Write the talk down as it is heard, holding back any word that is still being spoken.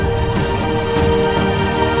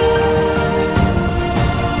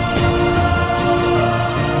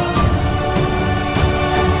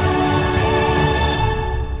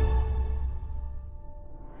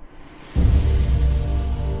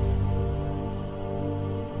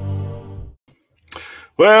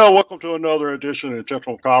Well, welcome to another edition of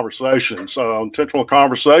Intentional Conversations. On Intentional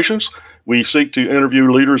Conversations, we seek to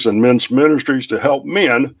interview leaders in men's ministries to help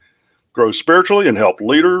men grow spiritually and help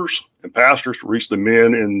leaders and pastors to reach the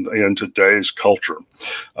men in today's culture.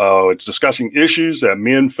 It's discussing issues that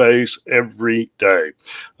men face every day.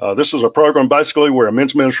 This is a program basically where a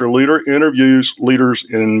men's ministry leader interviews leaders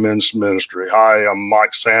in men's ministry. Hi, I'm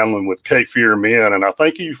Mike Sandlin with Cape Fear Men, and I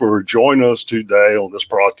thank you for joining us today on this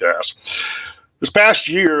broadcast. This past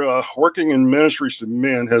year, working in ministries to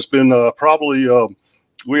men has been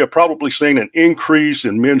we have probably seen an increase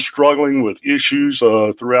in men struggling with issues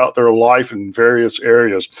throughout their life in various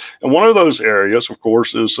areas. And one of those areas, of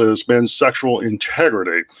course, has been sexual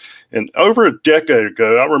integrity. And over a decade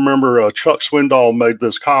ago, I remember Chuck Swindoll made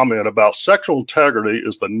this comment about sexual integrity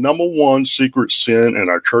is the number one secret sin in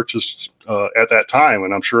our churches at that time,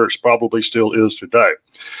 and I'm sure it probably still is today.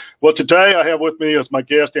 Well, today I have with me as my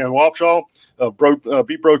guest Dan Wapshaw of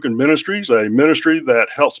Be Broken Ministries, a ministry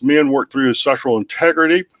that helps men work through sexual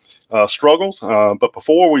integrity struggles. But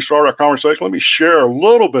before we start our conversation, let me share a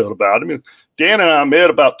little bit about him. Dan and I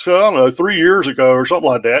met about 3 years ago or something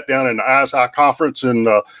like that down in the ISI conference in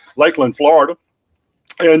Lakeland, Florida.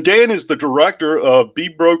 And Dan is the director of Be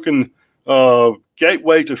Broken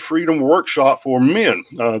Gateway to Freedom Workshop for Men.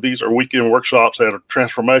 These are weekend workshops that are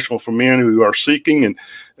transformational for men who are seeking and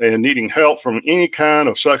needing help from any kind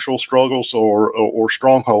of sexual struggles or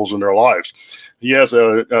strongholds in their lives. He has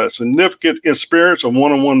a significant experience of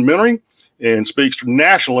one-on-one mentoring and speaks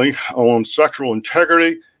nationally on sexual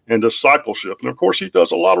integrity and discipleship. And of course, he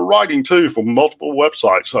does a lot of writing too for multiple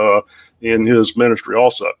websites in his ministry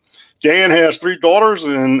also. Dan has 3 daughters,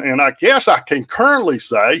 and I guess I can currently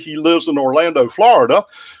say he lives in Orlando, Florida,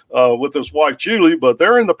 with his wife, Julie, but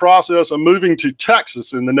they're in the process of moving to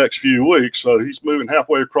Texas in the next few weeks. So he's moving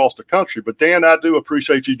halfway across the country. But Dan, I do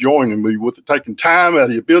appreciate you joining me with taking time out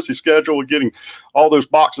of your busy schedule and getting all those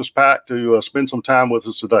boxes packed to spend some time with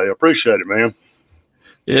us today. I appreciate it, man.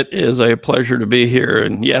 It is a pleasure to be here.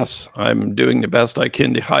 And yes, I'm doing the best I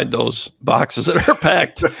can to hide those boxes that are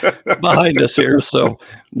packed behind us here. So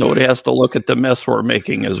nobody has to look at the mess we're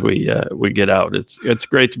making as we get out. It's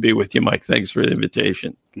great to be with you, Mike. Thanks for the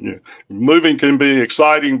invitation. Yeah. Moving can be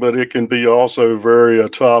exciting, but it can be also very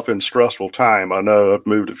tough and stressful time. I know I've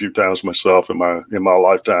moved a few times myself in my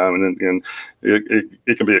lifetime, and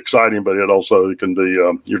it can be exciting, but it can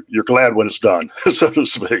be you're glad when it's done, so to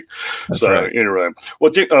speak. That's so right. Anyway,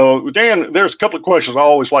 well, Dan, there's a couple of questions I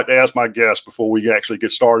always like to ask my guests before we actually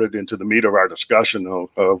get started into the meat of our discussion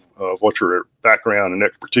of what your background and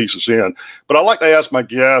expertise is in. But I like to ask my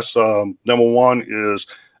guests. Number one is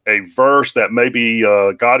a verse that maybe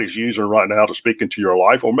God is using right now to speak into your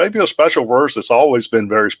life, or maybe a special verse that's always been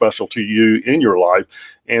very special to you in your life,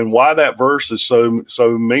 and why that verse is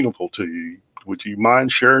so meaningful to you. Would you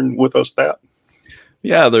mind sharing with us that?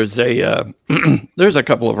 Yeah, there's a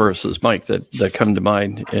couple of verses, Mike, that come to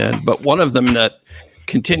mind, but one of them that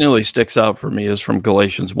continually sticks out for me is from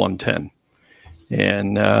Galatians 1:10.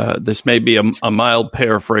 And this may be a mild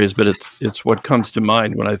paraphrase, but it's what comes to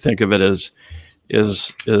mind when I think of it as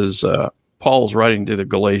Paul's writing to the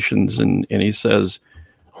Galatians, and he says,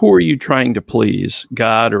 "Who are you trying to please,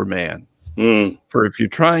 God or man? For if you're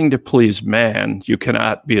trying to please man, you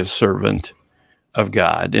cannot be a servant of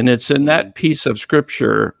God." And it's in that piece of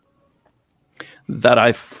scripture that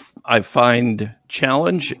I find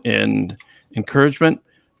challenge and encouragement,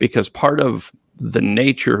 because part of the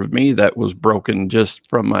nature of me that was broken just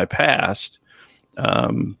from my past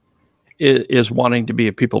is wanting to be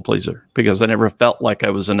a people pleaser, because I never felt like I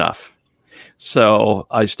was enough. So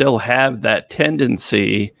I still have that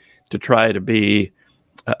tendency to try to be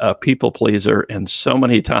a people pleaser. And so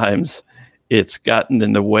many times it's gotten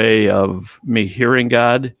in the way of me hearing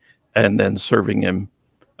God and then serving him,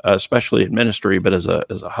 especially in ministry, but as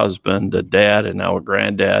a husband, a dad, and now a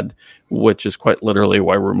granddad, which is quite literally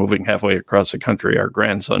why we're moving halfway across the country. Our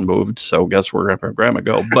grandson moved, so guess where grandma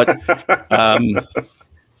go.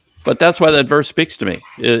 But that's why that verse speaks to me,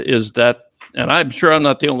 is that, and I'm sure I'm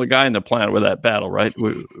not the only guy in the planet with that battle, right?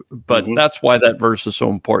 But that's why that verse is so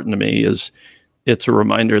important to me, is it's a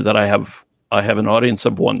reminder that I have an audience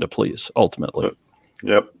of one to please, ultimately.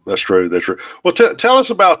 Yep, that's true. That's true. Well, tell us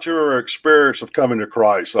about your experience of coming to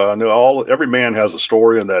Christ. I know every man has a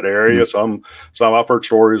story in that area. Some I've heard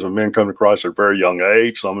stories of men coming to Christ at a very young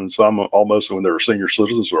age. Some almost when they were senior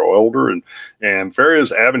citizens or older, and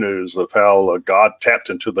various avenues of how God tapped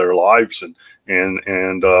into their lives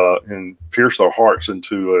and pierced their hearts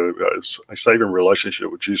into a saving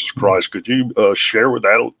relationship with Jesus Christ. Could you share with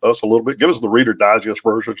us a little bit? Give us the Reader Digest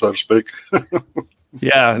version, so to speak.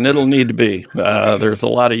 Yeah, and it'll need to be. There's a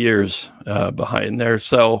lot of years behind there.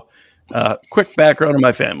 So, quick background of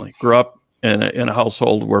my family. Grew up in a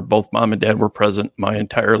household where both mom and dad were present my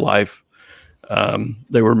entire life.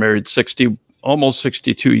 They were married almost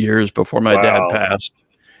 62 years before my dad passed.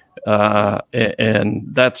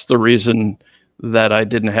 And that's the reason that I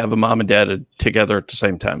didn't have a mom and dad together at the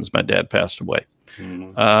same time as my dad passed away.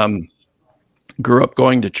 Grew up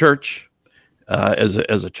going to church as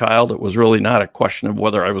a child. It was really not a question of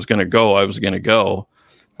whether I was going to go. I was going to go.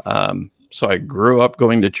 So I grew up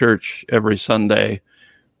going to church every Sunday.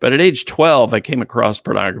 But at age 12, I came across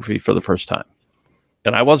pornography for the first time.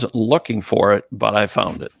 And I wasn't looking for it, but I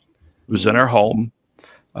found it. It was in our home.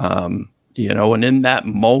 And in that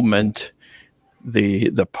moment,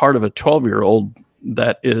 the part of a 12-year-old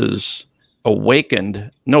that is awakened,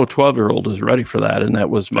 no 12-year-old is ready for that. And that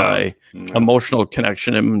was my emotional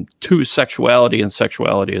connection to sexuality and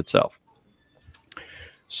sexuality itself.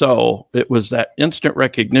 So it was that instant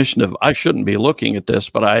recognition of, I shouldn't be looking at this,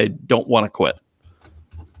 but I don't want to quit.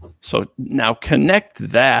 So now connect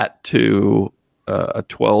that to a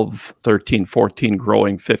 12, 13, 14,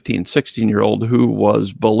 growing 15, 16-year-old who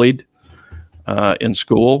was bullied in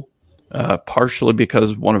school, partially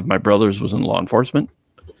because one of my brothers was in law enforcement.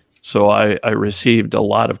 So I received a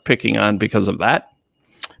lot of picking on because of that.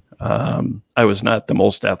 I was not the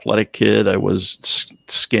most athletic kid. I was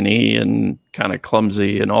skinny and kind of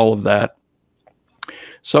clumsy and all of that.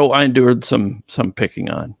 So I endured some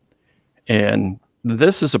picking on. And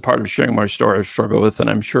this is a part of sharing my story I struggle with, and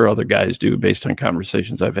I'm sure other guys do based on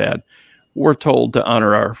conversations I've had. We're told to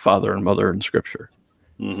honor our father and mother in Scripture.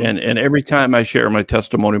 Mm-hmm. And every time I share my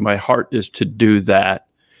testimony, my heart is to do that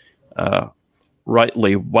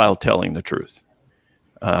rightly while telling the truth.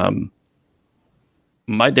 My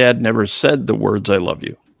dad never said the words, "I love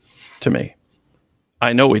you," to me.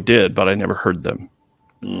 I know he did, but I never heard them.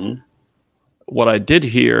 Mm-hmm. What I did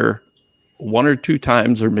hear one or two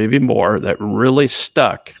times, or maybe more, that really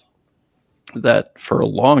stuck, that for a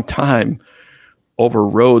long time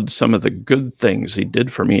overrode some of the good things he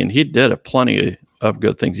did for me. And he did plenty of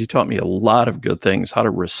good things. He taught me a lot of good things, how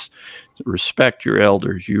to respect your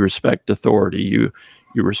elders. You respect authority. You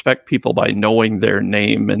respect people by knowing their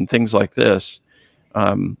name and things like this.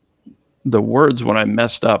 The words when I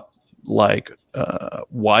messed up, like,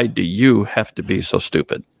 why do you have to be so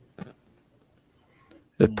stupid?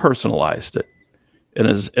 It personalized it. And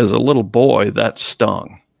as a little boy, that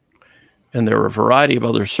stung. And there were a variety of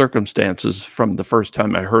other circumstances from the first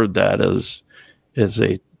time I heard that as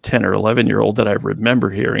a 10 or 11-year-old that I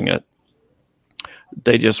remember hearing it.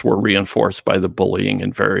 They just were reinforced by the bullying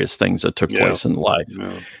and various things that took place in life.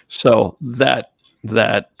 Yeah. So that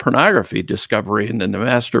pornography discovery and then the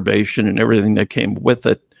masturbation and everything that came with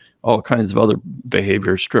it, all kinds of other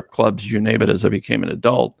behaviors, strip clubs, you name it, as I became an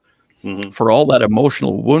adult. Mm-hmm. For all that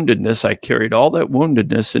emotional woundedness, I carried all that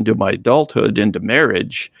woundedness into my adulthood, into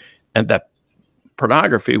marriage, and that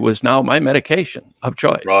pornography was now my medication of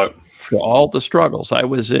choice for all the struggles. I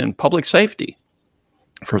was in public safety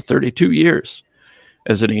for 32 years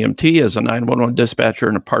as an EMT, as a 911 dispatcher,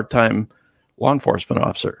 and a part-time law enforcement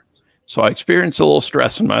officer. So I experienced a little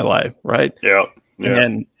stress in my life, right? Yeah.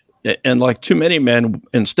 And like too many men,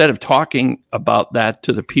 instead of talking about that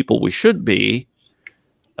to the people we should be,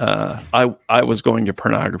 I was going to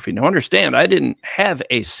pornography. Now, understand, I didn't have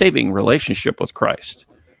a saving relationship with Christ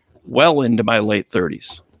well into my late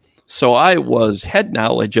 30s. So I was head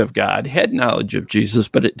knowledge of God, head knowledge of Jesus,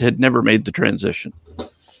 but it had never made the transition.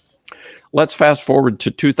 Let's fast forward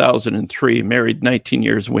to 2003, married 19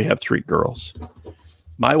 years, and we have 3 girls.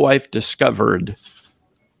 My wife discovered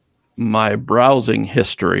my browsing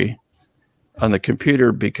history on the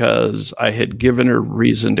computer because I had given her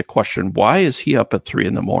reason to question, why is he up at 3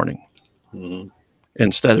 a.m.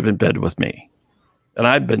 instead of in bed with me? And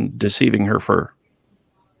I'd been deceiving her for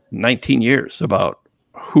 19 years about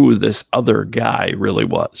who this other guy really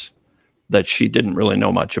was that she didn't really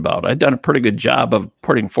know much about. I'd done a pretty good job of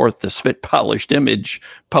putting forth the spit-polished image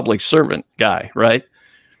public servant guy, right?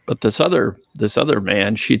 But this other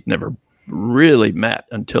man she'd never really met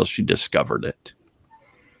until she discovered it.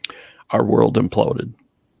 Our world imploded.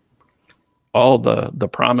 All the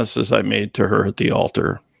promises I made to her at the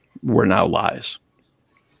altar were now lies.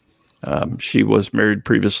 She was married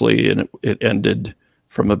previously, and it ended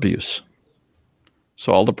from abuse.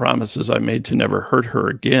 So all the promises I made to never hurt her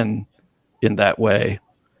again in that way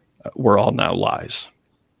were all now lies.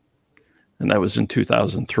 And that was in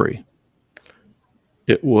 2003.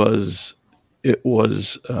 It was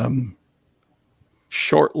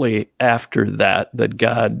shortly after that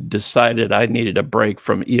God decided I needed a break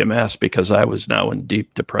from EMS because I was now in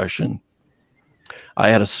deep depression. I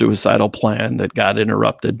had a suicidal plan that got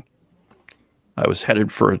interrupted. I was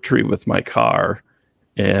headed for a tree with my car,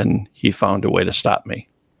 and he found a way to stop me.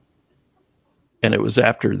 And it was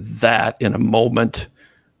after that, in a moment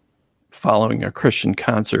following a Christian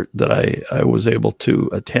concert that I was able to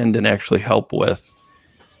attend and actually help with,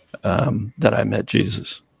 that I met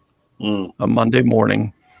Jesus. A Monday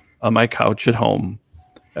morning on my couch at home,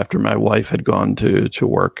 after my wife had gone to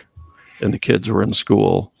work and the kids were in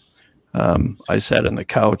school, I sat on the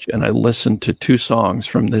couch and I listened to 2 songs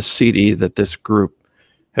from this CD that this group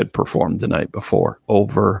had performed the night before,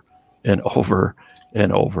 over and over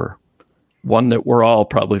and over. One that we're all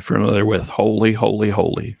probably familiar with, Holy, Holy,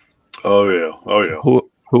 Holy. Oh, yeah. Oh, yeah.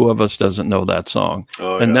 Who of us doesn't know that song?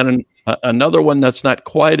 Oh, and yeah. then another one that's not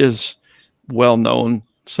quite as well known.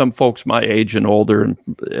 Some folks my age and older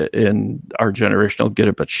in our generation will get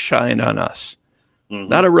it, but Shine on Us. Mm-hmm.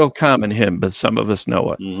 Not a real common hymn, but some of us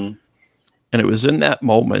know it. Mm-hmm. And it was in that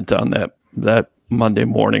moment on that Monday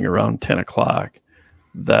morning around 10 o'clock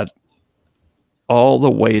that all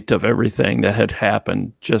the weight of everything that had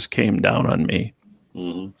happened just came down on me.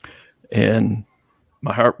 Mm-hmm. And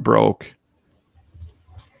my heart broke.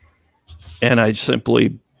 And I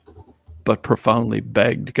simply but profoundly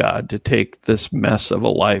begged God to take this mess of a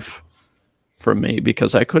life from me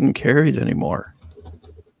because I couldn't carry it anymore.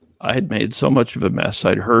 I had made so much of a mess.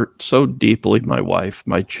 I'd hurt so deeply my wife.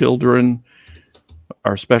 My children,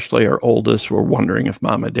 especially our oldest, were wondering if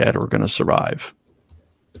Mom and Dad were going to survive.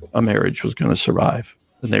 A marriage was going to survive,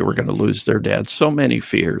 and they were going to lose their dad. So many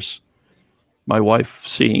fears. My wife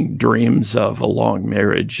seeing dreams of a long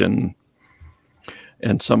marriage and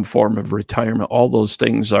some form of retirement. All those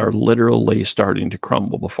things are literally starting to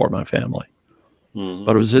crumble before my family. Mm-hmm.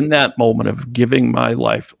 But it was in that moment of giving my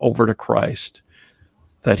life over to Christ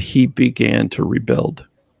that he began to rebuild.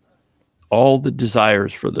 All the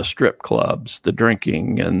desires for the strip clubs, the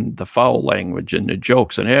drinking and the foul language and the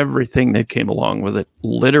jokes and everything that came along with it,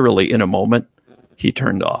 literally in a moment, he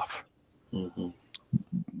turned off. Mm-hmm.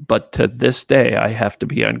 But to this day, I have to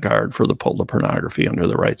be on guard for the pull of pornography under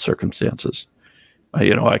the right circumstances.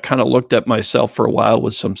 I kind of looked at myself for a while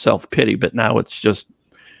with some self-pity, but now it's just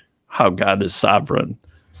how God is sovereign.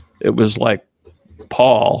 It was like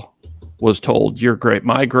Paul was told, "You're great.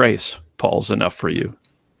 My grace, Paul's enough for you."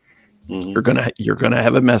 Mm-hmm. You're gonna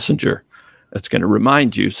have a messenger that's going to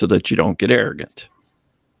remind you so that you don't get arrogant.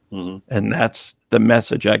 Mm-hmm. And that's the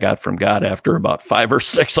message I got from God after about 5 or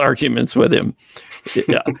 6 arguments with him.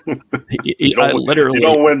 Yeah, you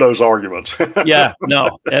don't win those arguments. Yeah,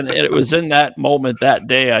 no. And it was in that moment that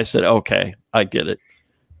day I said, okay, I get it.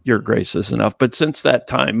 Your grace is enough. But since that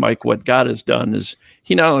time, Mike, what God has done is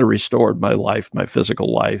he not only restored my life, my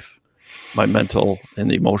physical life, my mental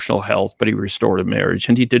and emotional health, but he restored a marriage,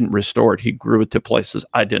 and he didn't restore it. He grew it to places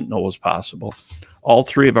I didn't know was possible. All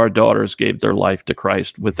 3 of our daughters gave their life to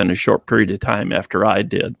Christ within a short period of time after I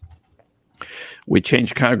did. We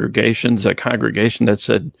changed congregations, a congregation that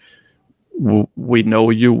said, "We know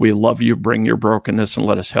you, we love you, bring your brokenness and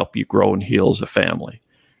let us help you grow and heal as a family."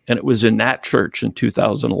 And it was in that church in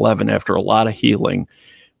 2011, after a lot of healing,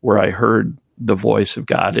 where I heard the voice of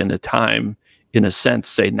God in a time, in a sense,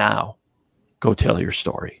 say, "Now, go tell your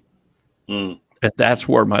story." Mm. And that's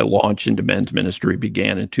where my launch into men's ministry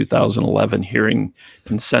began in 2011, hearing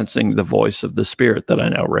and sensing the voice of the Spirit that I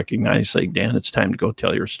now recognize, saying, "Dan, it's time to go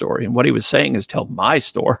tell your story." And what he was saying is, tell my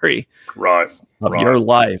story of your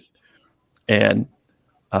life. And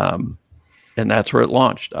that's where it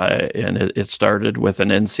launched. It started with an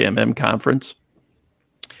NCMM conference.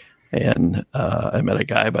 And I met a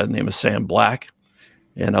guy by the name of Sam Black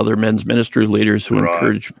and other men's ministry leaders who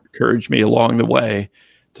encouraged me along the way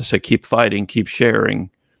to say, keep fighting, keep sharing.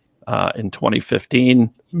 In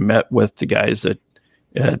 2015, met with the guys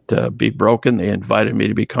at Be Broken. They invited me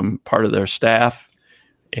to become part of their staff.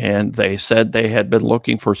 And they said they had been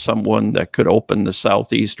looking for someone that could open the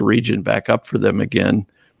Southeast region back up for them again.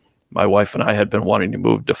 My wife and I had been wanting to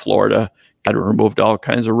move to Florida. Had removed all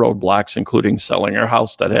kinds of roadblocks, including selling our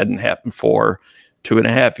house. That hadn't happened for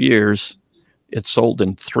 2.5 years. It sold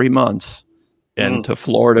in 3 months. And to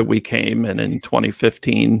Florida we came, and in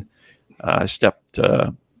 2015, I stepped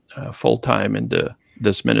full-time into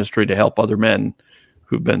this ministry to help other men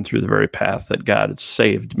who've been through the very path that God had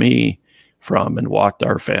saved me from and walked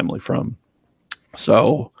our family from.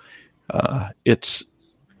 So it's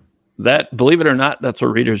that, believe it or not, that's a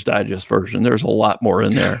Reader's Digest version. There's a lot more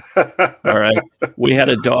in there. All right. We had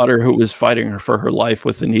a daughter who was fighting for her life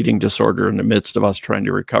with an eating disorder in the midst of us trying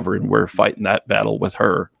to recover, and we're fighting that battle with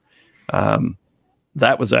her.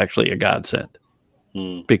 That was actually a godsend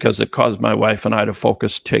because it caused my wife and I to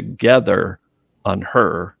focus together on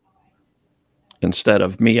her instead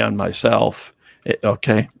of me on myself.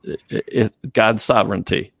 God's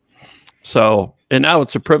sovereignty. So, and now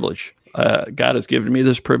it's a privilege. God has given me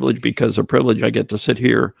this privilege because a privilege I get to sit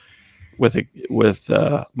here with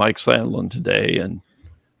Mike Sandlin today and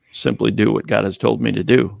simply do what God has told me to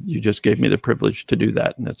do. You just gave me the privilege to do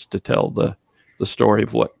that, and it's to tell the story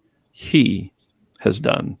of what He has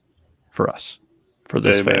done for us, for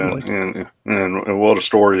this family. And what a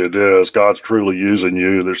story it is. God's truly using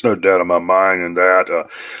you. There's no doubt in my mind in that.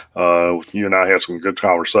 You and I had some good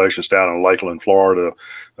conversations down in Lakeland, Florida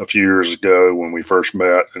a few years ago when we first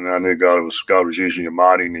met, and I knew God was using you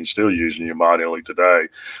mighty, and He's still using you mightily today.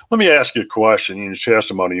 Let me ask you a question. In your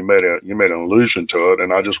testimony, you made an allusion to it,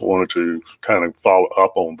 and I just wanted to kind of follow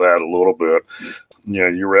up on that a little bit.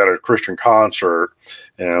 You were at a Christian concert,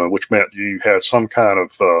 which meant you had some kind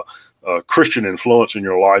of Christian influence in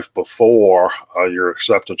your life before your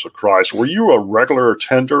acceptance of Christ. Were you a regular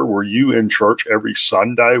attender? Were you in church every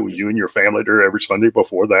Sunday? Were you and your family there every Sunday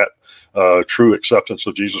before that true acceptance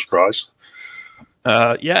of Jesus Christ?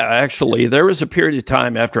 Yeah, actually, there was a period of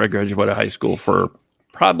time after I graduated high school for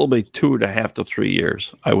probably 2.5 to 3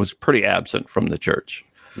 years. I was pretty absent from the church.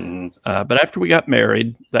 Mm-hmm. But after we got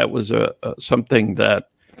married, that was something that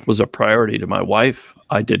was a priority to my wife.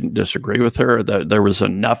 I didn't disagree with her. There was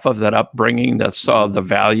enough of that upbringing that saw the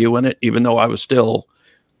value in it, even though I was still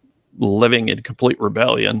living in complete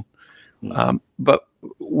rebellion. But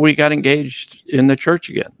we got engaged in the church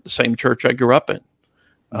again, the same church I grew up in.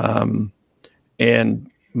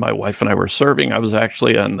 And my wife and I were serving. I was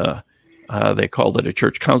actually on they called it a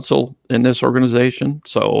church council in this organization,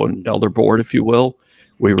 so an elder board, if you will.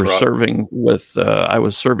 We were serving with, I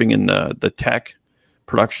was serving in the tech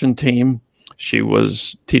production team. She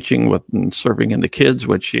was teaching with and serving in the kids,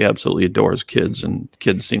 which she absolutely adores kids, and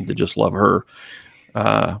kids seem to just love her.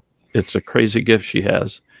 It's a crazy gift she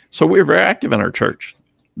has. So we were very active in our church.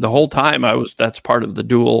 The whole time that's part of the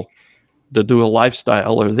dual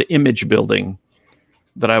lifestyle or the image building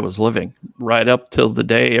that I was living. Right up till the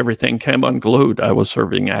day everything came unglued, I was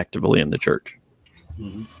serving actively in the church.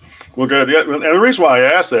 Mm-hmm. Well, good. Yeah, and the reason why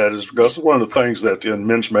I ask that is because it's one of the things that in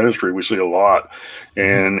men's ministry we see a lot,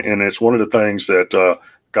 and it's one of the things that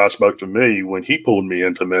God spoke to me when He pulled me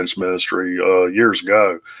into men's ministry years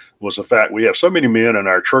ago, was the fact we have so many men in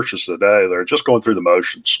our churches today that are just going through the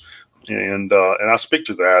motions. And I speak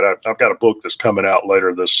to that. I've got a book that's coming out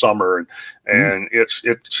later this summer, and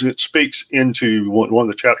it speaks into one of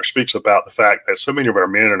the chapters speaks about the fact that so many of our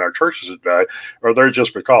men in our churches today are there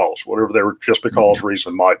just because, whatever their just because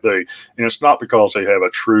reason might be, and it's not because they have a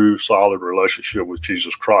true solid relationship with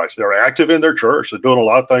Jesus Christ. They're active in their church. They're doing a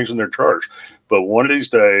lot of things in their church, but one of these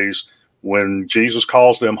days, when Jesus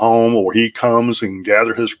calls them home or He comes and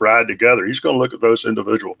gathers His bride together, He's going to look at those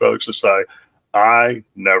individual folks and say, I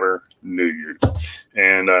never knew you.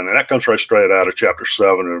 And that comes right straight out of chapter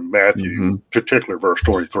 7 of Matthew, particular verse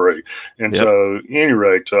 23. And so, at any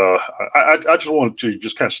rate, I just wanted to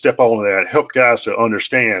just kind of step on that, help guys to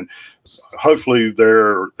understand. Hopefully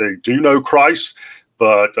they do know Christ,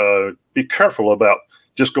 but be careful about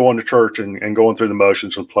just going to church and going through the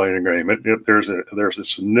motions and playing a game. There's a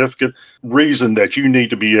significant reason that you need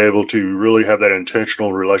to be able to really have that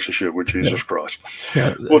intentional relationship with Jesus Christ.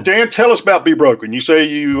 Yeah. Well, Dan, tell us about Be Broken. You say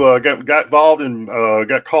you got involved and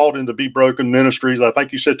got called into Be Broken Ministries. I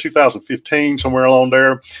think you said 2015, somewhere along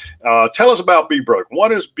there. Tell us about Be Broken.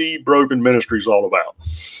 What is Be Broken Ministries all about?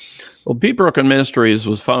 Well, Be Broken Ministries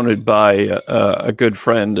was founded by a good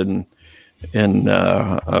friend and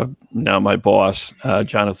now my boss,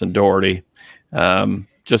 Jonathan Doherty,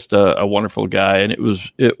 just a wonderful guy. And it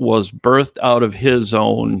was birthed out of his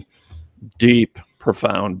own deep,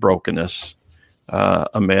 profound brokenness,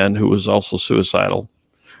 a man who was also suicidal.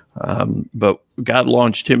 But God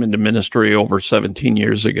launched him into ministry over 17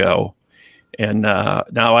 years ago. And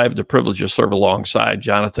now I have the privilege to serve alongside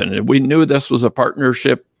Jonathan. And we knew this was a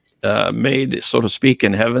partnership made, so to speak,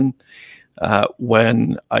 in heaven.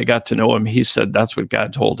 When I got to know him, he said that's what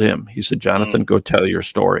God told him. He said, Jonathan, go tell your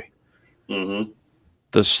story. Mm-hmm.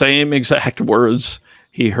 The same exact words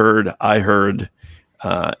he heard, I heard,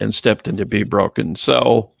 and stepped into Be Broken.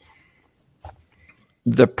 So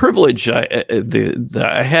the privilege that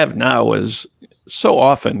I have now is so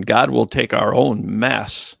often God will take our own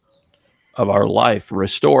mess of our life,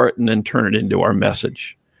 restore it, and then turn it into our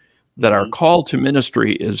message. That our call to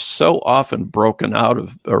ministry is so often born,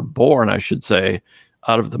 I should say,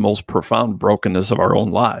 out of the most profound brokenness of our own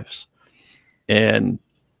lives. And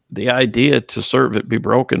the idea to serve at Be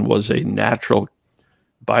Broken was a natural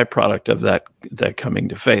byproduct of that coming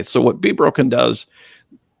to faith. So what Be Broken does,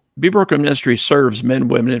 Be Broken Ministry serves men,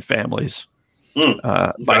 women, and families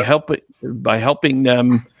by helping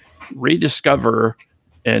them rediscover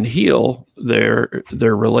and heal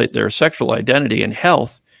their sexual identity and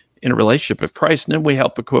health in a relationship with Christ, and then we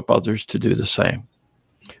help equip others to do the same.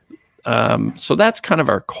 So that's kind of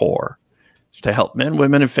our core, to help men,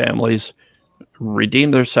 women, and families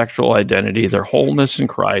redeem their sexual identity, their wholeness in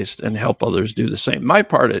Christ, and help others do the same. My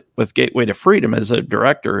part with Gateway to Freedom as a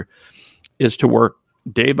director is to work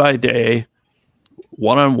day by day,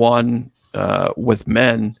 one-on-one with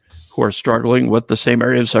men who are struggling with the same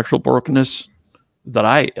area of sexual brokenness that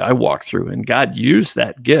I walk through. And God used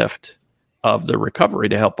that gift of the recovery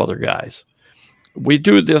to help other guys. We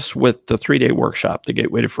do this with the 3-day workshop, the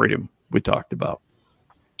Gateway to Freedom we talked about.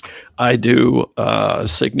 I do a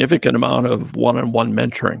significant amount of one-on-one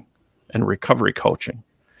mentoring and recovery coaching.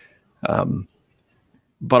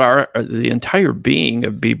 But the entire being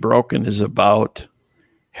of Be Broken is about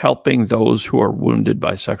helping those who are wounded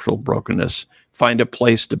by sexual brokenness find a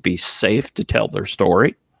place to be safe to tell their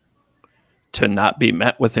story, to not be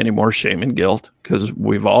met with any more shame and guilt, because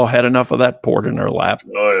we've all had enough of that poured in our lap.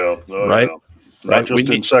 Right? Yeah. Not just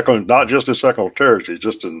in sexual territory,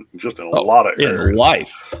 just in a lot of areas.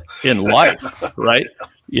 In life, right?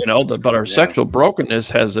 But our sexual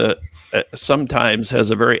brokenness sometimes has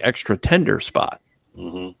a very extra tender spot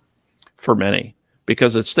for many,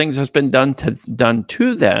 because it's things that's been done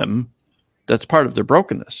to them that's part of their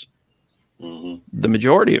brokenness. The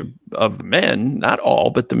majority of men, not all,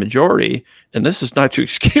 but the majority, and this is not to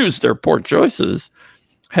excuse their poor choices,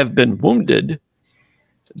 have been wounded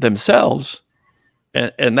themselves.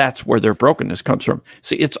 And that's where their brokenness comes from.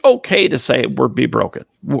 See, it's okay to say we're Be Broken.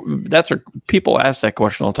 People ask that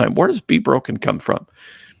question all the time. Where does Be Broken come from?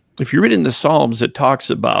 If you read in the Psalms, it talks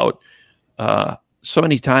about so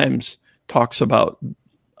many times talks about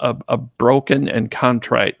a broken and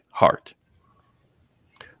contrite heart.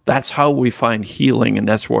 That's how we find healing, and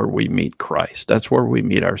that's where we meet Christ. That's where we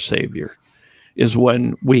meet our Savior, is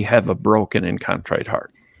when we have a broken and contrite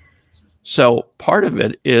heart. So part of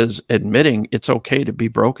it is admitting it's okay to be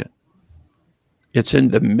broken. It's in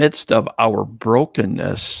the midst of our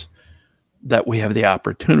brokenness that we have the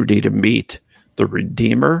opportunity to meet the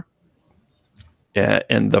Redeemer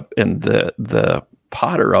and the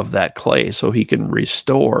potter of that clay, so he can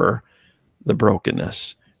restore the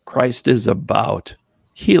brokenness. Christ is about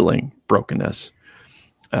healing brokenness.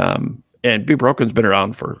 And Be Broken's been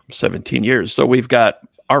around for 17 years. So we've got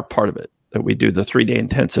our part of it that we do, the 3-day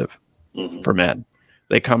intensive. For men.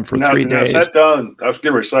 They come for 3 days. Is that done? I was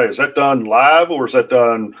going to say, is that done live, or is that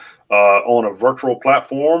done on a virtual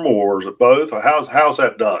platform, or is it both? How's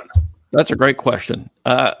that done? That's a great question.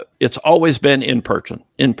 It's always been in person,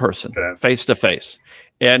 face to face.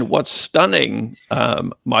 And what's stunning,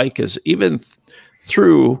 Mike, is even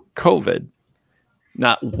through COVID,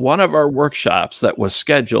 not one of our workshops that was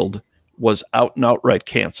scheduled was out and outright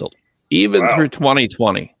canceled, even through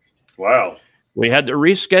 2020. Wow. We had to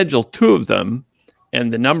reschedule 2 of them,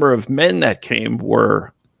 and the number of men that came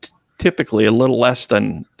were typically a little less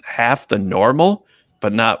than half the normal,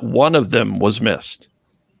 but not one of them was missed.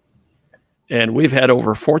 And we've had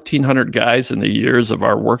over 1,400 guys in the years of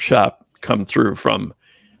our workshop come through from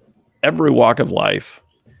every walk of life,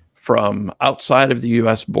 from outside of the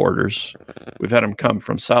U.S. borders. We've had them come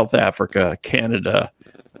from South Africa, Canada,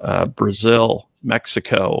 Brazil,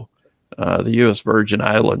 Mexico, the U.S. Virgin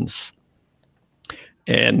Islands.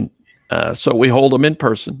 And so we hold them in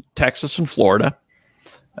person, Texas and Florida.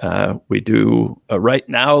 We do, right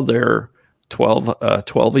now, they're 12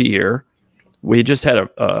 a year. We just had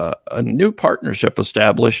a new partnership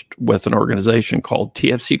established with an organization called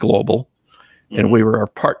TFC Global, and we were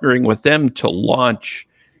partnering with them to launch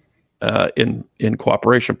in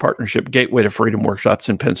cooperation partnership Gateway to Freedom workshops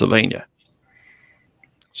in Pennsylvania.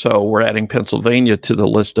 So we're adding Pennsylvania to the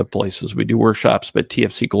list of places we do workshops, but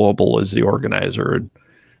TFC Global is the organizer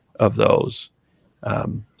of those.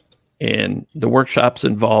 And the workshops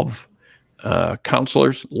involve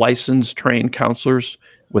counselors, licensed, trained counselors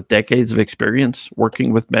with decades of experience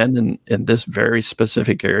working with men in this very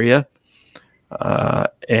specific area.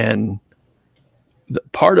 And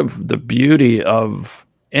part of the beauty of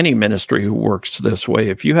any ministry who works this way,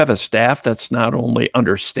 if you have a staff that's not only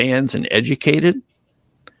understands and educated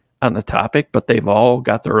on the topic, but they've all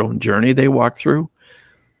got their own journey they walk through,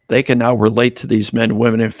 they can now relate to these men,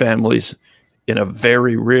 women, and families in a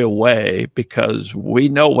very real way, because we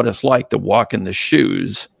know what it's like to walk in the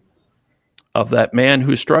shoes of that man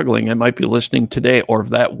who's struggling and might be listening today, or of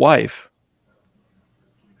that wife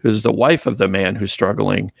who's the wife of the man who's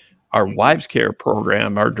struggling. Our Wives Care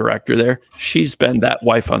program, our director there, she's been that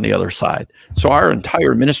wife on the other side. So our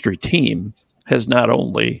entire ministry team has not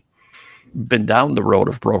only been down the road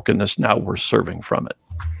of brokenness. Now we're serving from it.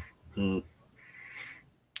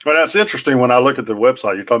 Well, that's interesting. When I look at the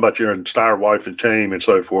website, you're talking about your entire wife and team and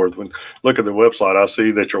so forth. When I look at the website, I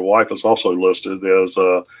see that your wife is also listed as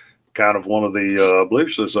kind of one of the, I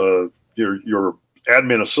believe she's your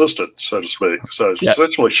admin assistant, so to speak. So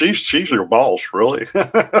essentially, she's your boss, really.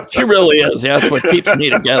 She really is. Yeah, that's what keeps me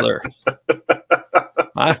together.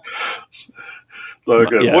 So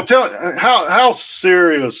good. Yeah. Well, tell how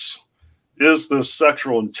serious is this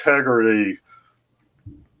sexual integrity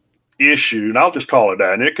issue? And I'll just call it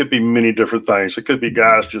that. And it could be many different things. It could be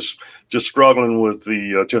guys just struggling with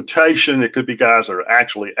the temptation. It could be guys that are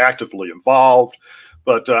actually actively involved.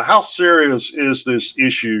 But how serious is this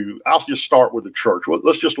issue? I'll just start with the church.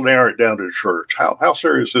 Let's just narrow it down to the church. How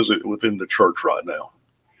serious is it within the church right now?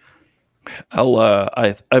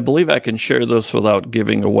 I believe I can share this without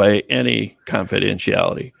giving away any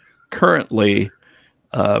confidentiality. Currently,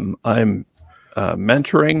 I'm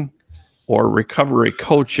mentoring or recovery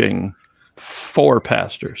coaching 4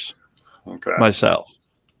 pastors. Okay. Myself.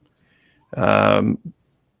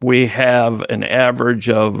 We have an average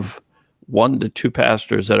of 1 to 2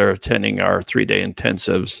 pastors that are attending our 3-day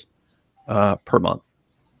intensives per month.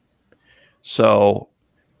 So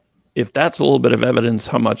if that's a little bit of evidence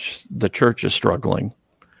how much the church is struggling,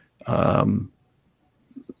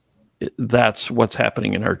 that's what's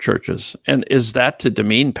happening in our churches. And is that to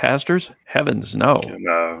demean pastors? Heavens, no.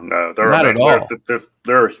 No. They're not at all.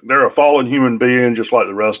 They're a fallen human being, just like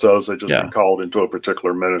the rest of us. They've just been called into a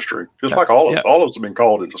particular ministry, just like all of us. All of us have been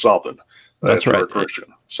called into something. That's right. You're a Christian.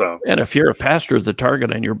 So, and if you're a pastor, the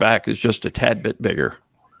target on your back is just a tad bit bigger,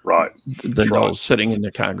 right, than those sitting in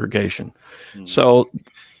the congregation. Mm-hmm. So,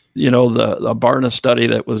 the Barna study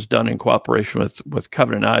that was done in cooperation with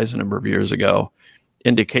Covenant Eyes a number of years ago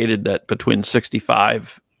indicated that between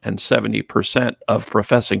 65 and 70% of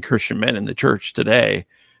professing Christian men in the church today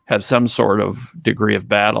have some sort of degree of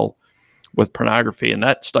battle with pornography. And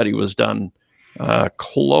that study was done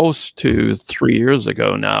close to 3 years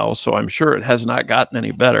ago now. So I'm sure it has not gotten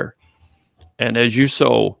any better. And as you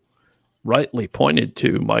so rightly pointed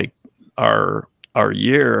to, Mike, our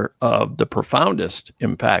year of the profoundest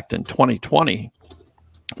impact in 2020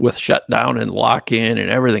 with shutdown and lock-in and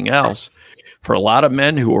everything else, for a lot of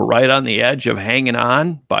men who were right on the edge of hanging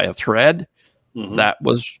on by a thread,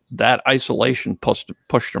 that isolation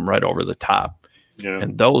pushed them right over the top. Yeah.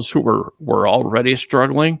 And those who were already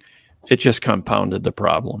struggling, it just compounded the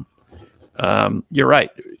problem. You're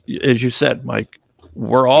right. As you said, Mike,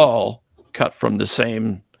 we're all cut from the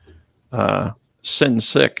same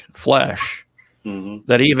sin-sick flesh. Mm-hmm.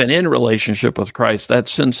 That even in relationship with Christ, that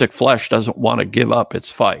sin-sick flesh doesn't want to give up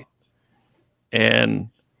its fight. And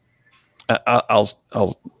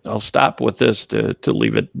I'll stop with this to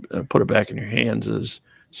leave it, put it back in your hands. Is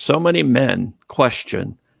so many men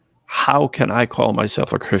question, how can I call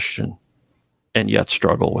myself a Christian and yet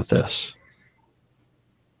struggle with this?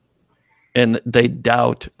 And they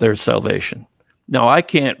doubt their salvation. Now, I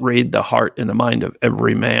can't read the heart and the mind of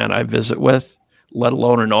every man I visit with, let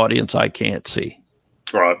alone an audience I can't see.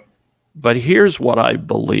 Right. But here's what I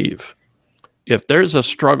believe. If there's a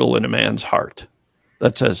struggle in a man's heart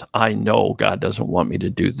that says, I know God doesn't want me to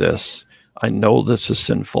do this. I know this is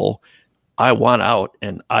sinful. I want out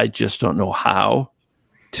and I just don't know how.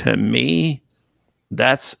 To me,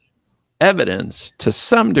 that's evidence to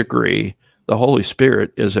some degree the Holy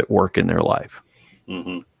Spirit is at work in their life.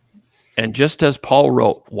 Mm-hmm. And just as Paul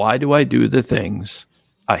wrote, why do I do the things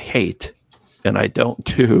I hate and I don't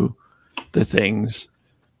do the things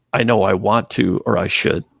I know I want to or I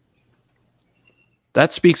should?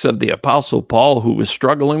 That speaks of the Apostle Paul, who was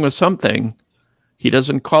struggling with something. He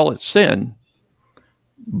doesn't call it sin,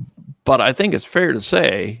 but I think it's fair to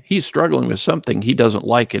say he's struggling with something he doesn't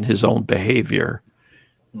like in his own behavior.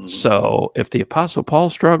 Mm-hmm. So if the Apostle Paul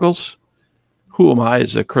struggles, who am I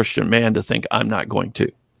as a Christian man to think I'm not going to?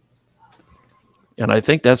 And I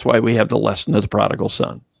think that's why we have the lesson of the prodigal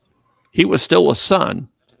son. He was still a son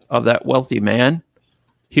of that wealthy man.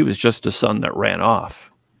 He was just a son that ran off.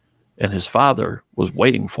 And his father was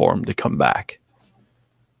waiting for him to come back.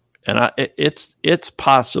 And it's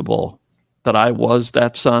possible that I was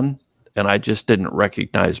that son, and I just didn't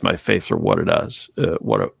recognize my faith for what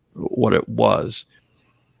it was.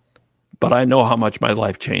 But I know how much my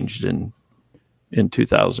life changed in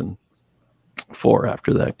 2004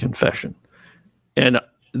 after that confession. And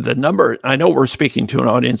the number, I know we're speaking to an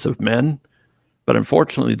audience of men, but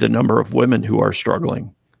unfortunately, the number of women who are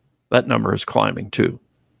struggling, that number is climbing too.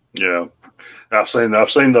 Yeah. I've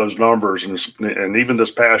seen those numbers, and even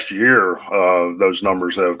this past year, those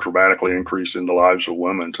numbers have dramatically increased in the lives of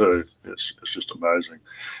women too. It's just amazing.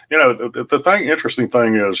 The interesting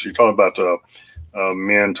thing is you talk about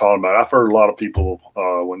men talking about. I've heard a lot of people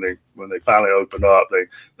when they finally open up,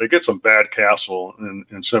 they get some bad counsel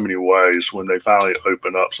in so many ways when they finally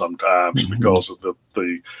open up sometimes because of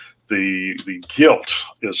the guilt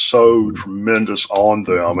is so tremendous on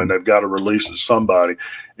them, and they've got to release it to somebody.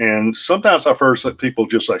 And sometimes I've heard that people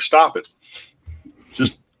just say, "Stop it,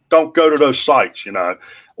 just don't go to those sites,"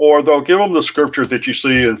 or they'll give them the scripture that you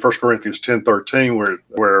see in 1 Corinthians 10:13,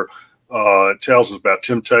 where it tells us about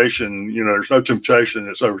temptation. There's no temptation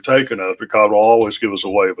that's overtaken us, because God will always give us a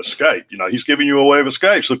way of escape. He's giving you a way of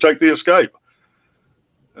escape, so take the escape.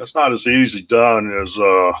 That's not as easy done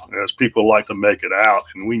as people like to make it out,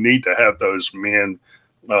 and we need to have those men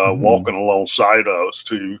walking alongside us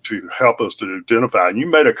to help us to identify. And you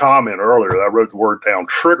made a comment earlier. I wrote the word down: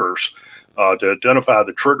 triggers, to identify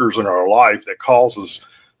the triggers in our life that causes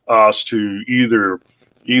us to either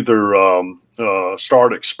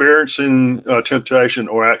start experiencing temptation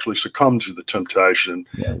or actually succumb to the temptation.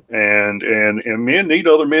 Yeah. And men need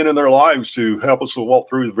other men in their lives to help us to walk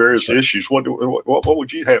through the various issues. What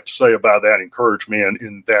would you have to say about that? Encourage men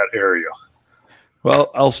in that area.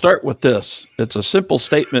 Well, I'll start with this. It's a simple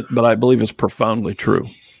statement, but I believe it's profoundly true.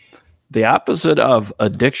 The opposite of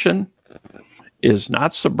addiction is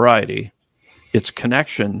not sobriety, it's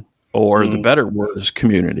connection, or the better word is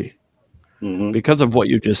community. Because of what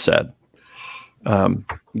you just said.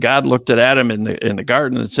 God looked at Adam in the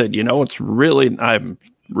garden and said, it's really, I'm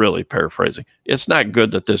really paraphrasing, it's not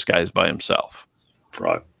good that this guy's by himself.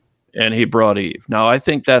 Right. And he brought Eve. Now, I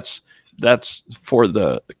think that's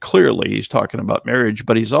clearly he's talking about marriage,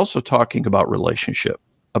 but he's also talking about relationship,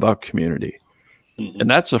 about community. And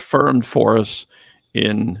that's affirmed for us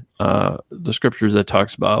in the scriptures that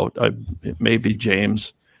talks about, it may be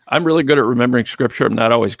James. I'm really good at remembering scripture. I'm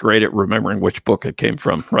not always great at remembering which book it came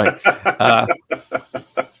from, right?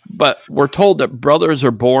 But we're told that brothers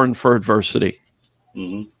are born for adversity.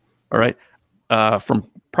 All right. From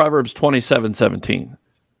Proverbs 27:17,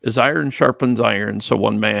 as iron sharpens iron, so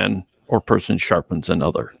one man or person sharpens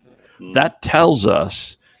another. That tells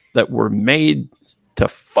us that we're made to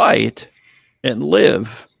fight and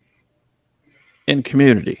live in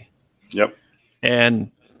community. Yep.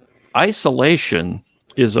 And isolation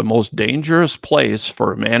is a most dangerous place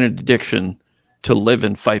for a man in addiction to live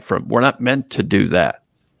and fight from. We're not meant to do that.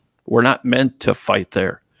 We're not meant to fight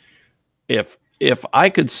there. If I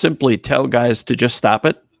could simply tell guys to just stop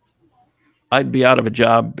it, I'd be out of a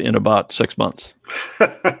job in about 6 months.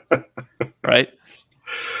 Right?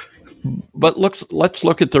 But let's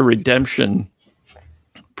look at the redemption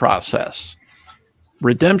process.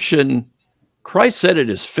 Redemption, Christ said it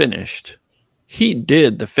is finished. He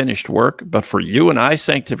did the finished work, but for you and I,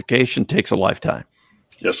 sanctification takes a lifetime.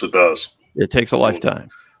 Yes, it does. It takes a lifetime.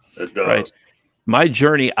 It does. Right? My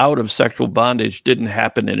journey out of sexual bondage didn't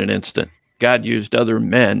happen in an instant. God used other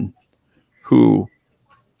men who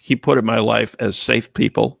he put in my life as safe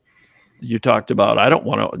people. You talked about, I don't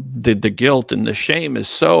want to, the guilt and the shame is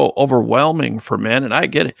so overwhelming for men, and I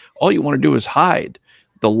get it. All you want to do is hide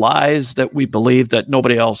the lies that we believe that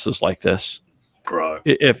nobody else is like this. Right.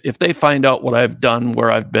 If they find out what I've done,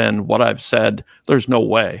 where I've been, what I've said, there's no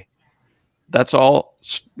way. That's all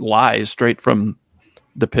lies straight from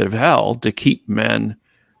the pit of hell to keep men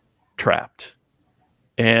trapped.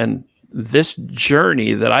 And this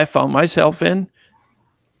journey that I found myself in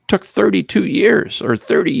took 32 years, or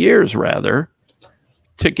 30 years rather,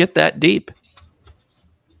 to get that deep.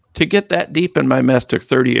 To get that deep in my mess took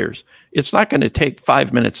 30 years. It's not going to take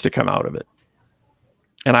 5 minutes to come out of it.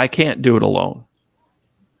 And I can't do it alone.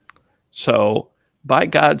 So by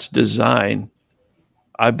God's design,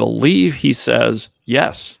 I believe he says,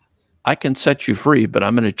 yes, I can set you free, but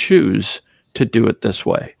I'm going to choose to do it this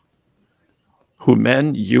way. Who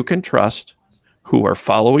men you can trust, who are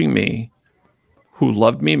following me, who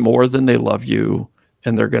love me more than they love you,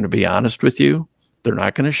 and they're going to be honest with you. They're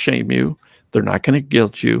not going to shame you. They're not going to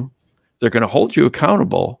guilt you. They're going to hold you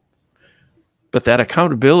accountable. But that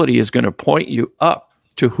accountability is going to point you up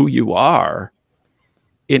to who you are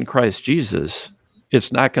in Christ Jesus.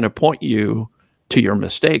 It's not going to point you to your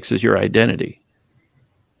mistakes as your identity.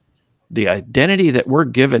 The identity that we're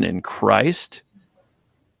given in Christ,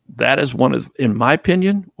 that is one of, in my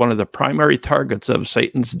opinion, one of the primary targets of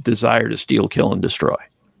Satan's desire to steal, kill, and destroy.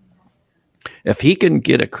 If he can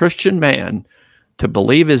get a Christian man to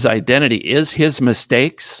believe his identity is his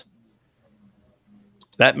mistakes,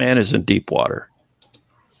 that man is in deep water.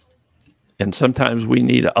 And sometimes we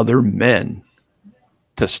need other men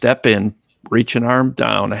to step in reach an arm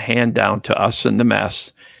down, a hand down to us in the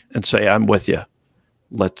mess and say, I'm with you.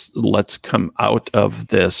 Let's come out of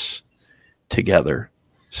this together.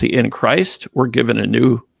 See, in Christ, we're given a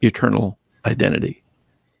new eternal identity.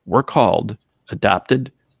 We're called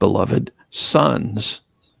adopted, beloved sons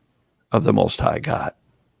of the Most High God.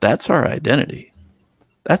 That's our identity.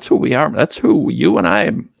 That's who we are. That's who you and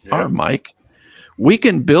I are, Mike. We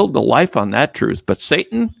can build a life on that truth, but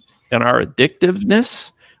Satan and our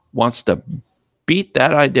addictiveness wants to beat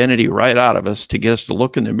that identity right out of us to get us to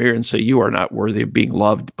look in the mirror and say, you are not worthy of being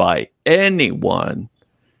loved by anyone,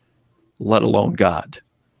 let alone God.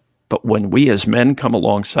 But when we as men come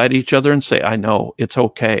alongside each other and say, I know, it's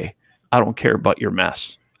okay. I don't care about your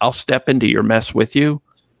mess. I'll step into your mess with you.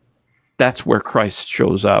 That's where Christ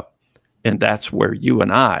shows up. And that's where you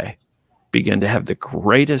and I begin to have the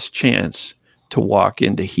greatest chance to walk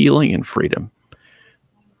into healing and freedom.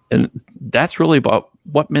 And that's really about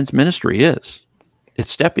what men's ministry is.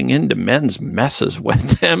 It's stepping into men's messes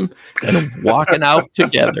with them and walking out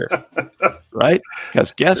together, right?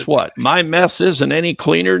 Because guess what? My mess isn't any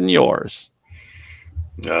cleaner than yours.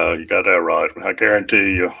 You got that right. I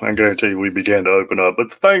guarantee you we began to open up. But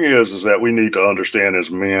the thing is that we need to understand as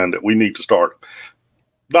men that we need to start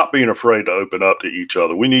not being afraid to open up to each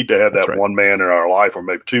other. We need to have that one man in our life, or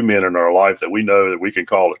maybe two men in our life, that we know that we can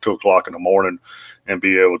call at 2:00 in the morning and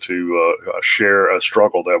be able to share a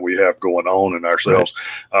struggle that we have going on in ourselves.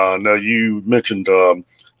 Right. Now, you mentioned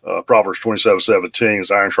Proverbs 27:17,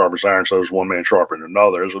 as iron sharpens iron, so is one man sharpening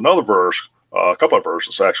another. There's another verse, a couple of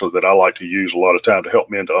verses actually, that I like to use a lot of time to help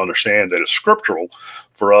men to understand that it's scriptural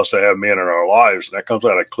for us to have men in our lives. And that comes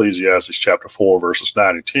out of Ecclesiastes chapter 4, verses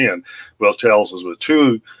 9 and 10. Well, it tells us that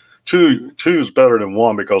two is better than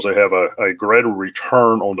one because they have a greater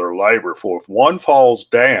return on their labor. For if one falls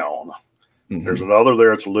down, there's another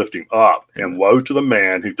there to lift him up, and woe to the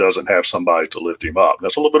man who doesn't have somebody to lift him up.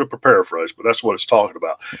 That's a little bit of a paraphrase, but that's what it's talking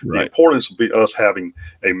about. Right. The importance of us having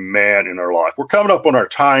a man in our life. We're coming up on our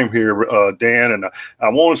time here, Dan, and I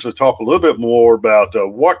want us to talk a little bit more about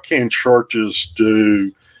what can churches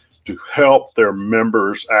do to help their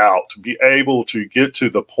members out, to be able to get to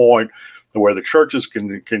the point where the churches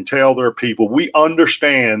can tell their people, we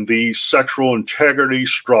understand these sexual integrity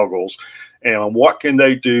struggles, and what can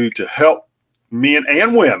they do to help men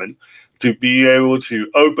and women to be able to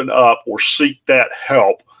open up or seek that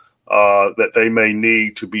help that they may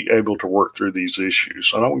need to be able to work through these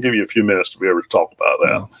issues. And I want to give you a few minutes to be able to talk about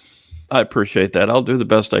that. I appreciate that. I'll do the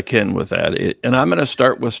best I can with that. And I'm going to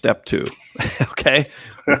start with step 2. Okay.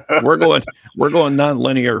 We're going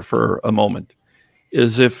nonlinear for a moment.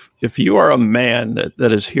 Is if you are a man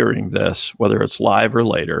that is hearing this, whether it's live or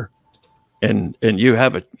later, and you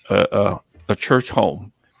have a church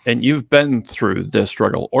home, and you've been through this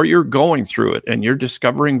struggle, or you're going through it and you're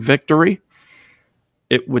discovering victory,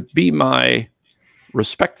 it would be my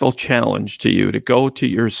respectful challenge to you to go to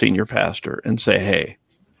your senior pastor and say, hey,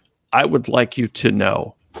 I would like you to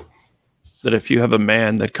know that if you have a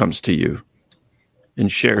man that comes to you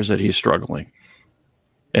and shares that he's struggling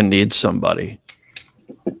and needs somebody,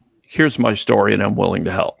 here's my story and I'm willing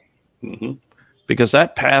to help. Mm-hmm. Because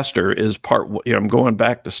that pastor is I'm going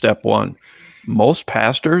back to step 1. Most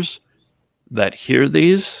pastors that hear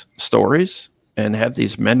these stories and have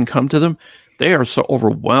these men come to them, they are so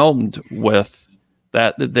overwhelmed with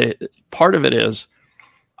that part of it is,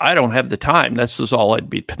 I don't have the time. This is all I'd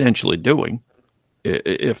be potentially doing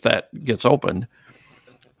if that gets opened.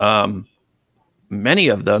 Many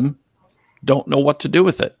of them don't know what to do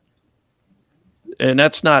with it. And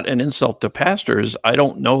that's not an insult to pastors. I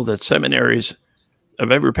don't know that seminaries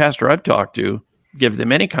of every pastor I've talked to give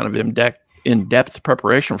them any kind of in-depth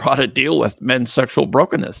preparation for how to deal with men's sexual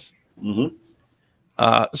brokenness.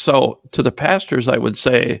 Mm-hmm. So to the pastors, I would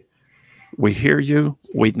say, we hear you.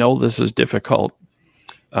 We know this is difficult.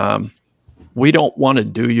 We don't want to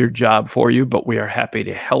do your job for you, but we are happy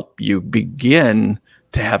to help you begin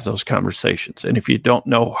to have those conversations. And if you don't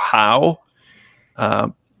know how,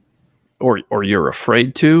 or you're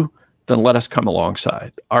afraid to, then let us come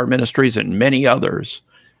alongside. Our ministries and many others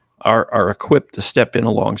are equipped to step in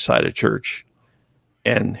alongside a church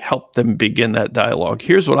and help them begin that dialogue.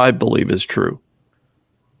 Here's what I believe is true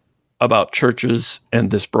about churches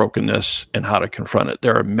and this brokenness and how to confront it.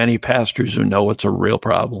 There are many pastors who know it's a real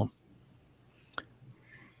problem.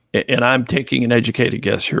 And I'm taking an educated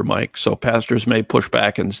guess here, Mike. So pastors may push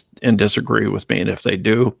back and disagree with me. And if they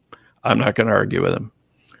do, I'm not going to argue with them.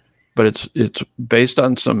 But it's based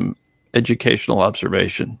on some educational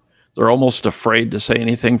observation. They're almost afraid to say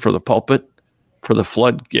anything for the pulpit, for the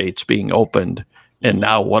floodgates being opened. And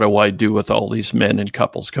now what do I do with all these men and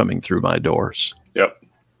couples coming through my doors? Yep.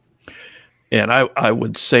 And I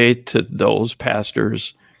would say to those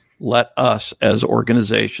pastors, let us as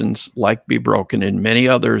organizations like Be Broken and many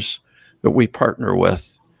others that we partner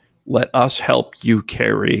with, let us help you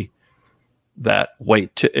carry that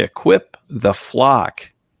weight to equip the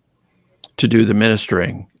flock to do the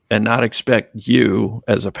ministering and not expect you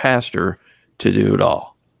as a pastor to do it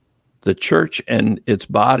all. The church and its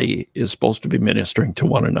body is supposed to be ministering to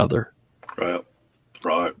one another. Right.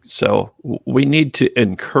 Right. So we need to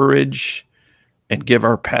encourage and give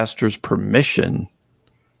our pastors permission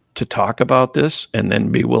to talk about this and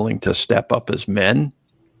then be willing to step up as men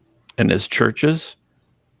and as churches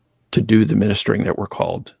to do the ministering that we're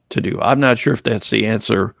called to do. I'm not sure if that's the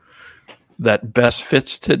answer that best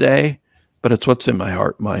fits today, but it's what's in my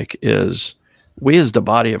heart, Mike, is we as the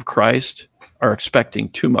body of Christ are expecting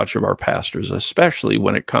too much of our pastors, especially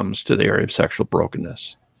when it comes to the area of sexual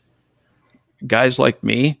brokenness. Guys like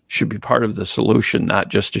me should be part of the solution, not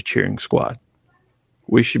just a cheering squad.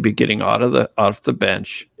 We should be getting off the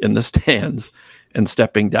bench in the stands and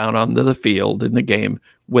stepping down onto the field in the game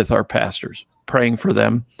with our pastors, praying for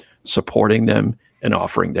them, supporting them, and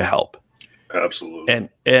offering to help. Absolutely.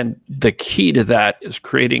 And the key to that is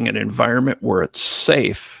creating an environment where it's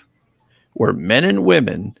safe, where men and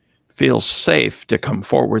women feel safe to come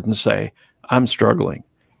forward and say, I'm struggling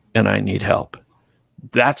and I need help.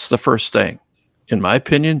 That's the first thing, in my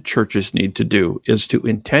opinion, churches need to do, is to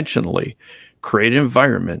intentionally create an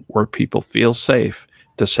environment where people feel safe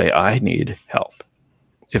to say, I need help.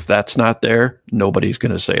 If that's not there, nobody's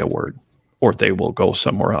going to say a word, or they will go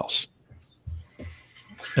somewhere else.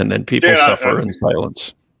 And then people suffer in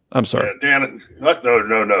silence. I'm sorry. Yeah, Dan,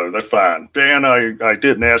 no, that's fine. Dan, I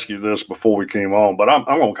didn't ask you this before we came on, but I'm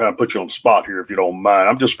going to kind of put you on the spot here if you don't mind.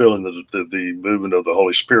 I'm just feeling the movement of the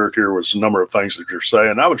Holy Spirit here with a number of things that you're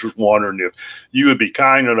saying. I was just wondering if you would be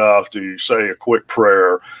kind enough to say a quick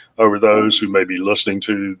prayer over those who may be listening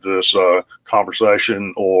to this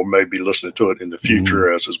conversation or may be listening to it in the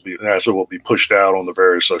future as it will be pushed out on the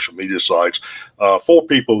various social media sites for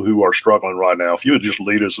people who are struggling right now. If you would just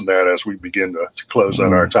lead us in that as we begin to close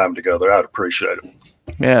out our time together, I'd appreciate it.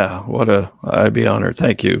 Yeah, I'd be honored.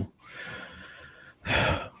 Thank you.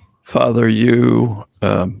 Father, you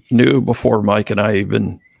knew before Mike and I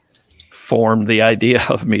even formed the idea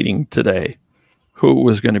of meeting today who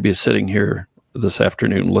was going to be sitting here this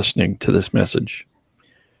afternoon listening to this message.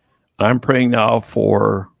 I'm praying now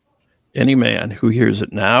for any man who hears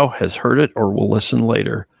it now, has heard it, or will listen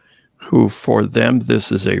later, who for them this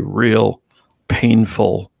is a real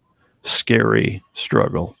painful, scary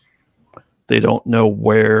struggle. They don't know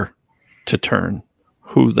where to turn,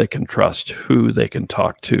 who they can trust, who they can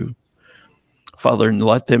talk to. Father, and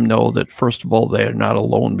let them know that, first of all, they are not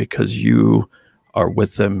alone because you are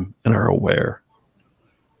with them and are aware.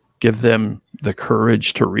 Give them the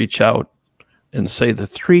courage to reach out and say the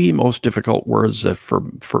three most difficult words that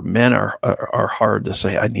for men are hard to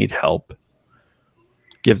say, I need help.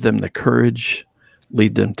 Give them the courage,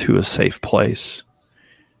 lead them to a safe place,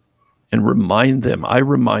 and I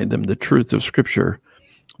remind them the truth of Scripture,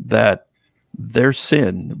 that their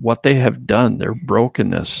sin, what they have done, their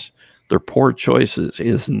brokenness, their poor choices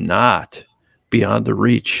is not beyond the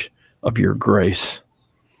reach of your grace.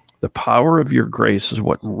 The power of your grace is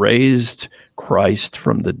what raised Christ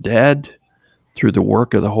from the dead through the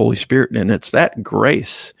work of the Holy Spirit. And it's that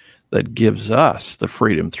grace that gives us the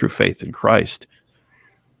freedom through faith in Christ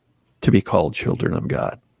to be called children of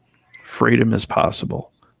God. Freedom is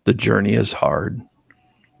possible. The journey is hard,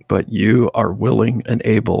 but you are willing and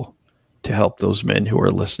able to help those men who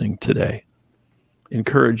are listening today.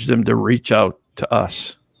 Encourage them to reach out to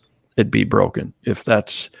us at Be Broken. If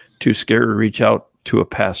that's too scary to reach out to a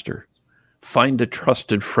pastor, find a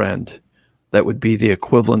trusted friend that would be the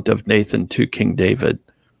equivalent of Nathan to King David,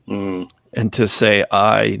 and to say,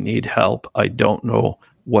 I need help. I don't know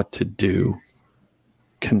what to do.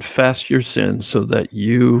 Confess your sins so that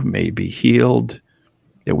you may be healed,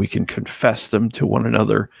 that we can confess them to one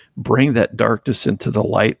another. Bring that darkness into the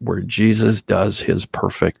light where Jesus does his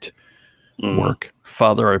perfect work.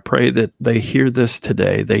 Father, I pray that they hear this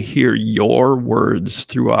today. They hear your words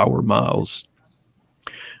through our mouths,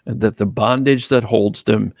 and that the bondage that holds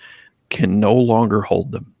them can no longer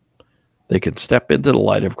hold them. They can step into the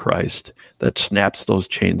light of Christ that snaps those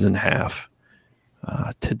chains in half.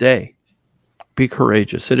 Today, be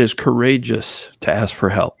courageous. It is courageous to ask for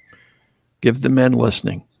help. Give the men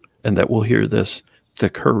listening and that will hear this the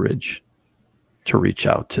courage to reach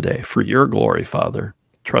out today for your glory, Father,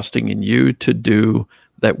 trusting in you to do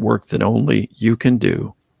that work that only you can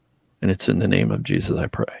do. And it's in the name of Jesus I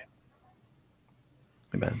pray.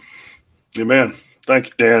 Amen. Amen. Thank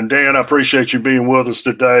you, Dan. Dan, I appreciate you being with us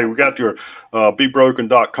today. We got your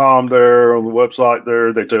BeBroken.com there on the website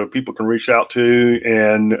there that people can reach out to.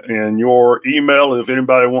 And your email, if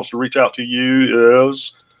anybody wants to reach out to you,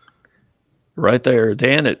 is? Right there,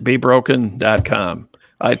 Dan at BeBroken.com.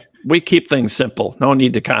 We keep things simple. No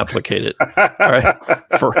need to complicate it. All right.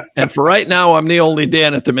 For right now, I'm the only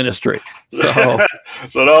Dan at the ministry. So that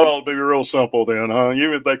ought to be real simple then, huh?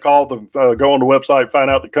 Even if they call them, go on the website,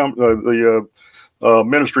 find out the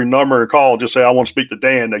ministry number and call, just say, I want to speak to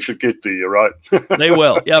Dan. They should get to you, right? They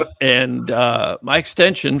will. Yep. And my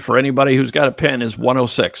extension for anybody who's got a pen is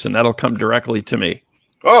 106, and that'll come directly to me.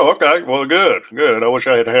 Oh, okay. Well, good. I wish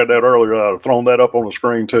I had that earlier. I'd have thrown that up on the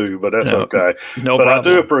screen too, but that's okay. No but problem. I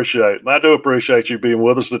do appreciate you being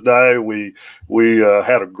with us today. We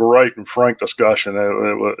had a great and frank discussion.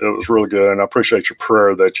 It was really good, and I appreciate your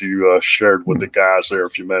prayer that you shared with the guys there a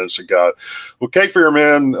few minutes ago. Well, Cape Fear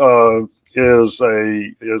Men is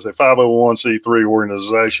a 501c3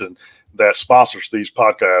 organization that sponsors these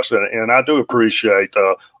podcasts. And I do appreciate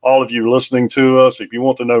all of you listening to us. If you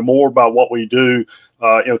want to know more about what we do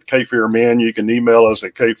with Cape Fear Men, you can email us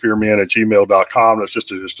at capefearmen@gmail.com. That's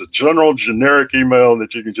just a general, generic email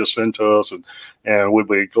that you can just send to us, and we'd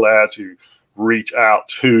be glad to reach out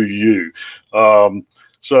to you.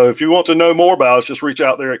 So if you want to know more about us, just reach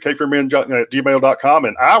out there at capefearmen@gmail.com,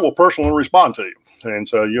 and I will personally respond to you. And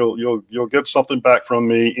so you'll get something back from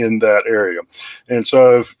me in that area. And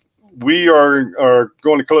so we are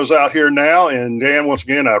going to close out here now. And Dan, once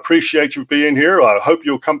again, I appreciate you being here. I hope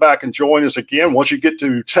you'll come back and join us again once you get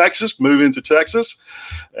to Texas, move into Texas,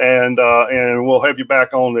 and we'll have you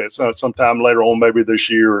back on it sometime later on, maybe this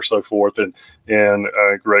year or so forth. And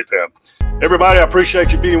great to have everybody. I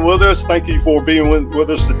appreciate you being with us. Thank you for being with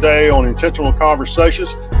us today on Intentional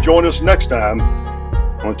Conversations. Join us next time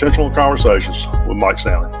on Intentional Conversations with Mike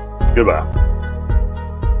Stanley. Goodbye.